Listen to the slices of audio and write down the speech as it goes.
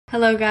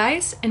Hello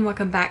guys, and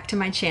welcome back to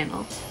my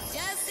channel.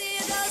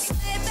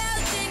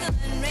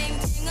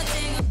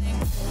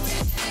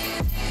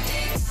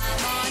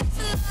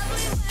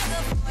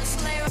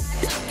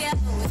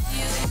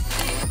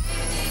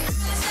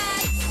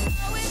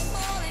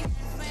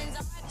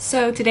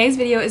 So today's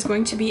video is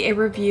going to be a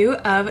review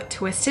of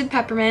Twisted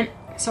Peppermint.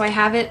 So I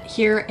have it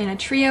here in a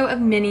trio of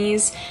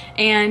minis,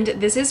 and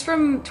this is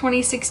from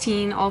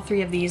 2016, all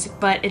three of these,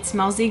 but it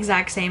smells the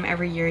exact same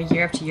every year,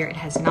 year after year. It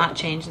has not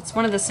changed. It's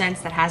one of the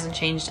scents that hasn't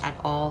changed at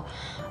all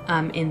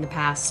in the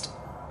past,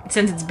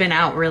 since it's been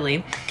out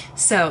really.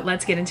 So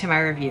let's get into my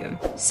review.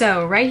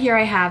 So right here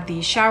I have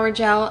the shower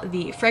gel,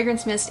 the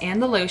fragrance mist, and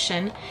the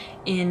lotion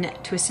in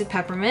Twisted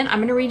Peppermint.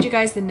 I'm gonna read you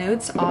guys the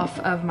notes off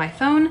of my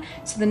phone.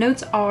 So the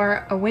notes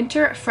are a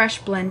winter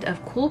fresh blend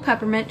of cool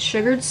peppermint,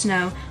 sugared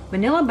snow,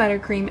 vanilla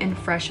buttercream, and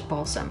fresh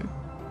balsam.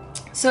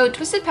 So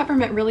Twisted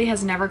Peppermint really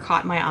has never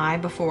caught my eye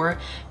before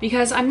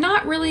because I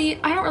don't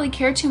really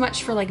care too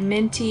much for like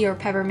minty or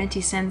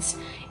pepperminty scents.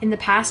 In the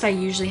past I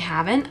usually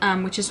haven't,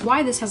 which is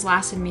why this has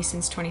lasted me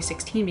since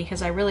 2016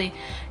 because I really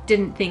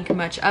didn't think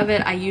much of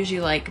it. I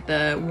usually like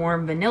the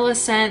warm vanilla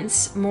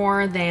scents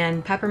more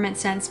than peppermint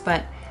scents,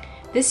 but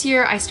this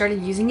year I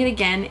started using it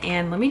again,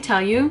 and let me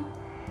tell you,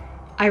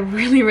 I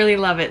really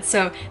love it.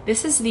 So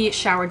this is the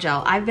shower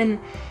gel. I've been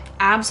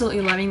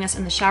absolutely loving this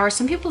in the shower.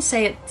 Some people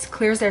say it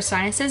clears their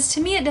sinuses.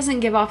 To me, it doesn't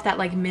give off that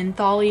like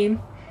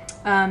mentholy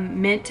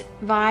mint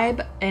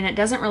vibe, and it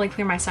doesn't really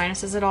clear my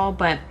sinuses at all,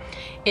 but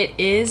it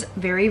is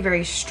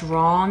very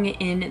strong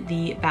in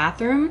the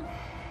bathroom,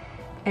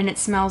 and it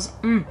smells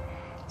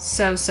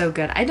so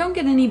good. I don't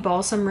get any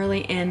balsam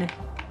really in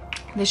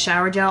the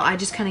shower gel. I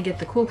just kind of get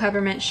the cool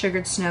peppermint,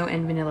 sugared snow,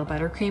 and vanilla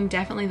buttercream.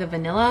 Definitely the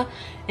vanilla.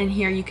 And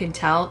here you can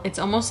tell it's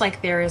almost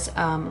like there's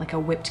like a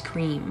whipped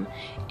cream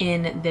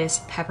in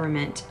this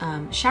peppermint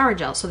shower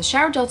gel. So the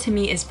shower gel to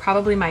me is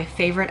probably my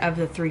favorite of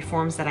the three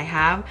forms that I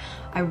have.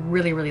 I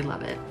really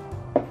love it.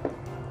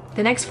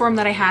 The next form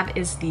that I have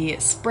is the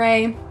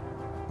spray.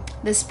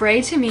 The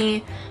spray to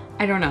me,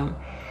 I don't know.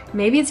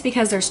 Maybe it's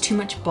because there's too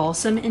much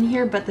balsam in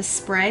here, but the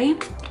spray,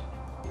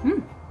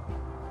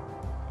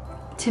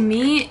 to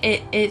me,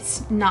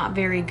 it's not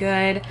very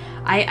good.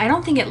 I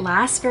don't think it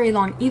lasts very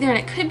long either, and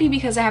it could be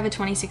because I have a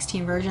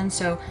 2016 version,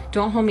 so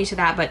don't hold me to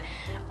that, but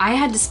I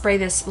had to spray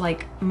this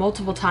like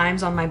multiple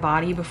times on my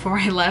body before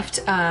I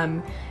left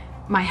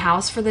my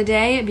house for the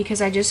day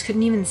because I just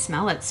couldn't even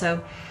smell it.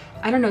 So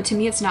I don't know, to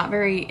me it's not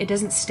very, it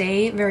doesn't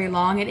stay very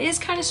long. It is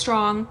kind of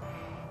strong,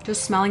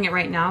 just smelling it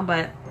right now,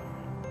 but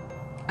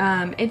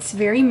it's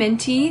very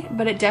minty,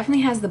 but it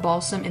definitely has the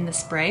balsam in the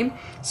spray.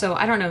 So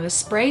I don't know, the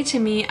spray to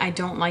me, I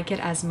don't like it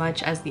as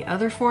much as the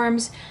other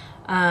forms.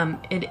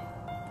 It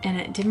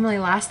didn't really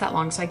last that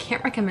long, so I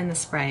can't recommend the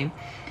spray.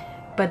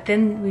 But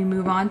then we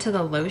move on to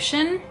the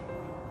lotion.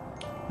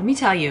 Let me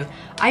tell you,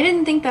 I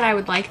didn't think that I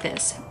would like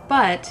this,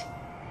 but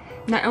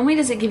not only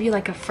does it give you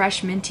like a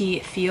fresh minty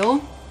feel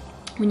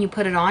when you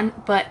put it on,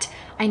 but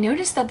I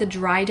noticed that the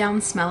dry down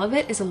smell of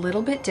it is a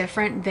little bit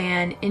different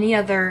than any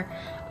other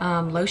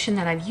lotion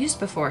that I've used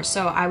before.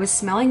 So I was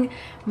smelling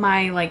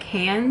my like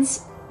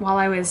hands while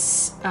I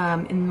was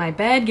in my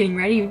bed getting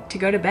ready to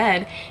go to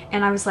bed,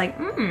 and I was like,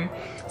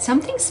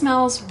 something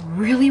smells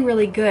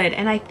really good.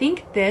 And I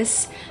think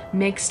this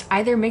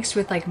either mixed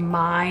with like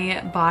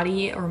my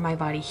body or my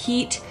body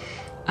heat,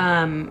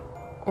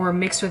 or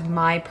mixed with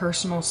my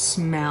personal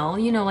smell.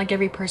 You know, like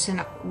every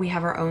person, we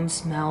have our own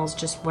smells,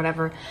 just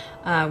whatever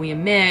we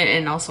emit,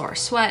 and also our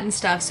sweat and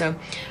stuff. So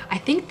I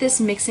think this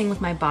mixing with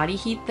my body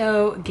heat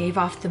though gave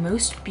off the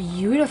most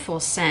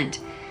beautiful scent.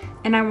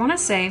 And I want to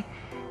say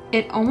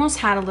it almost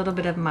had a little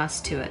bit of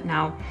musk to it.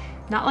 Now,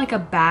 not like a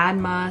bad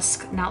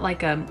musk, not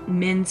like a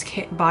men's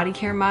body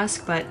care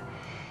musk, but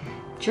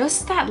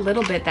just that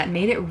little bit that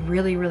made it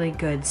really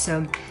good.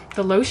 So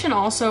the lotion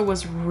also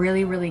was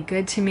really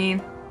good to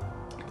me.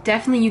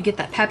 Definitely you get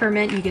that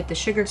peppermint, you get the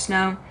sugared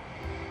snow,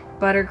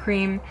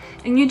 buttercream,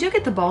 and you do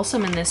get the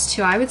balsam in this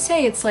too. I would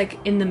say it's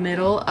like in the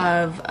middle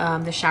of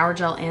the shower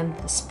gel and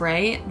the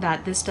spray,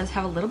 that this does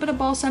have a little bit of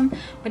balsam,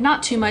 but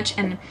not too much,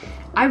 and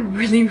I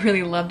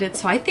really loved it.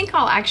 So I think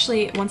I'll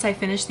actually, once I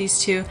finish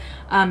these two,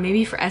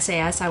 maybe for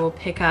SAS I will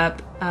pick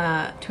up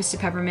Twisted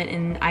Peppermint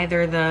in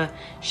either the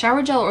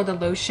shower gel or the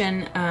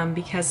lotion,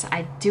 because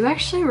I do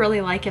actually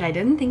really like it. I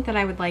didn't think that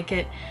I would like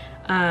it,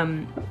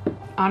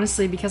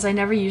 honestly, because I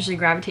never usually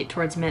gravitate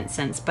towards mint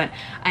scents, but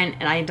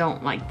I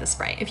don't like the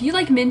spray. If you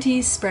like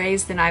minty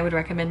sprays, then I would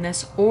recommend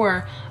this,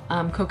 or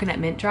coconut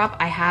mint drop.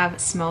 I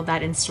have smelled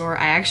that in store.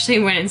 I actually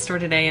went in store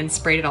today and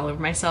sprayed it all over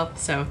myself,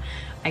 so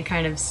I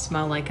kind of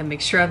smell like a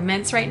mixture of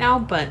mints right now,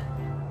 but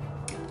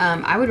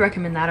I would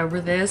recommend that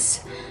over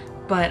this.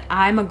 But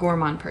I'm a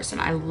gourmand person.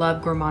 I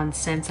love gourmand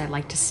scents. I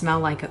like to smell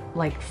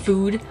like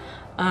food.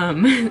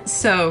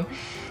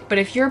 But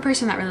if you're a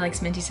person that really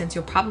likes minty scents,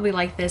 you'll probably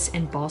like this,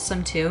 and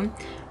balsam too.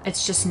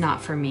 It's just not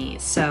for me.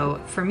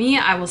 So for me,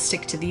 I will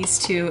stick to these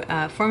two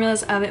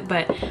formulas of it,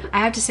 but I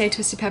have to say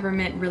Twisted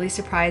Peppermint really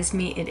surprised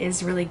me. It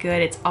is really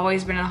good. It's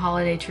always been in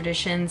holiday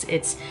traditions.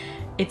 It's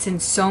It's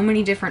in so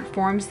many different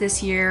forms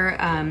this year,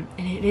 and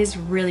it is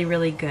really,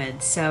 really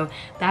good. So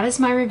that is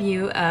my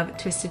review of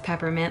Twisted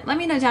Peppermint. Let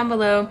me know down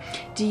below,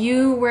 do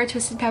you wear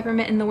Twisted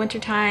Peppermint in the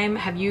wintertime?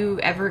 Have you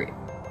ever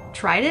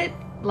tried it?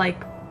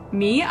 Like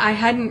me, I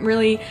hadn't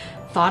really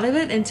thought of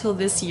it until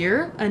this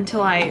year,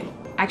 until I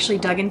actually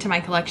dug into my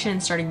collection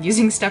and started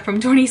using stuff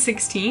from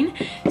 2016.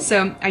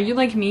 So are you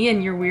like me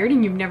and you're weird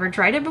and you've never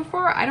tried it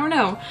before? I don't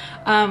know.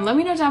 Let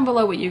me know down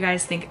below what you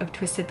guys think of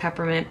Twisted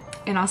Peppermint,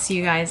 and I'll see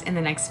you guys in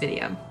the next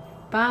video.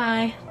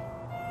 Bye!